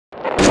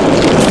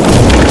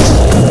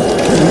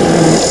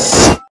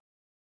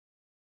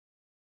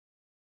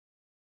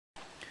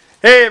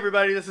Hey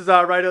everybody, this is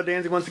Rydell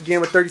Danzy once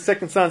again with 30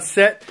 Seconds on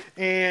Set,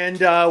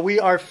 and we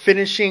are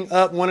finishing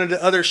up one of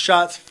the other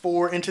shots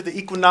for Into the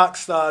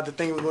Equinox, the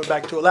thing we went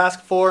back to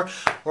Alaska for.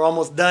 We're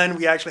almost done.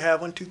 We actually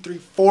have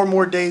 4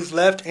 more days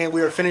left, and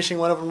we are finishing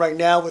one of them right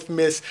now with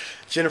Miss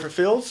Jennifer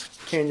Fields.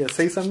 Can you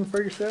say something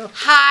for yourself?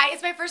 Hi,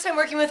 it's my first time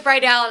working with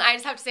Rydell, and I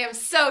just have to say I'm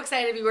so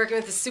excited to be working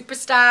with a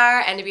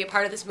superstar and to be a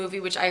part of this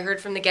movie, which I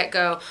heard from the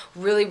get-go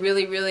really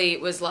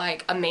was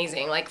like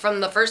amazing. Like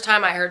from the first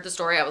time I heard the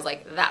story, I was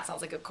like, that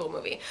sounds like a cool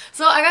movie.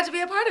 So I got to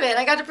be a part of it, and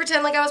I got to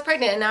pretend like I was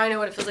pregnant, and now I know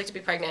what it feels like to be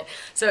pregnant.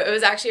 So it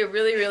was actually a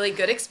really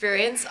good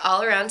experience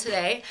all around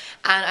today,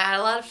 and I had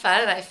a lot of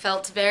fun, and I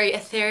felt very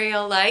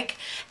ethereal-like,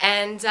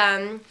 and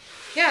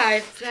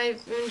yeah, I'm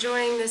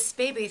enjoying this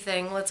baby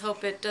thing. Let's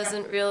hope it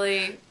doesn't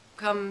really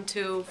come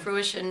to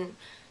fruition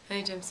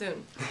anytime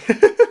soon.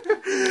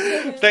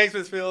 Thanks,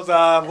 Ms. Fields.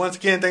 Once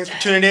again, thanks for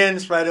tuning in.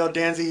 It's Rydell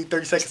Danzy,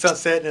 30 Seconds on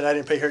Set, and I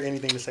didn't pay her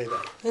anything to say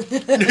that.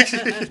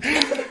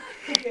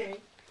 Okay.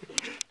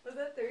 Was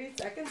that 30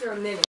 seconds or a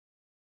minute?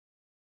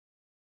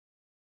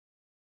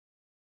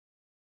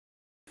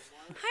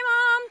 Hi,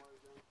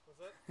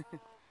 Mom!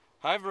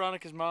 Hi,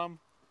 Veronica's mom.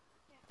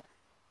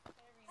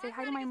 Say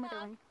hi to my mother.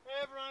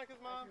 Hey,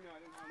 Veronica's mom.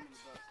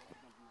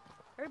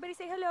 Everybody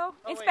say hello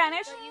in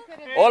Spanish.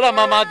 Hola,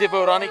 mamá de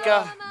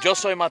Verónica. Yo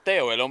soy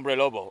Mateo, el hombre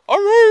lobo.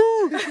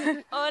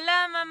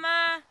 Hola,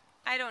 mamá.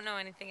 I don't know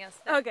anything else.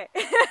 Okay.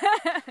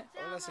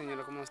 Hola,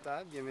 señora, ¿cómo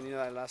está?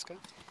 Bienvenida a Alaska.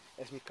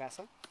 Es mi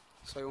casa.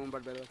 Soy un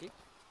barbero aquí.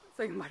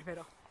 Soy un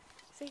barbero.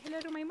 Say hello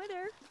to my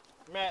mother.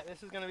 Matt,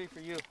 this is going to be for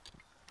you.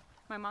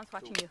 My mom's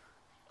watching you.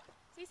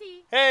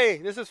 Cece. Hey,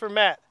 this is for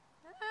Matt.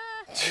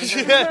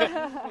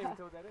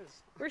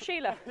 Where's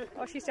Sheila?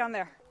 Oh, she's down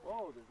there.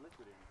 Oh, there's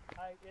liquid in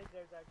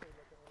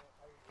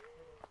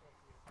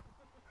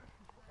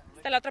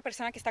Está la otra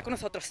persona que está con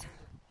nosotros.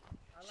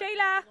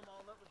 Sheila.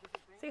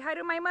 Say hi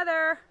to my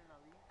mother.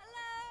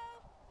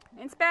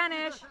 Hello. In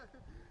Spanish.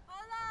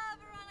 Hola,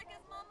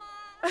 Veronica's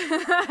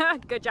mama.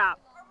 Good job.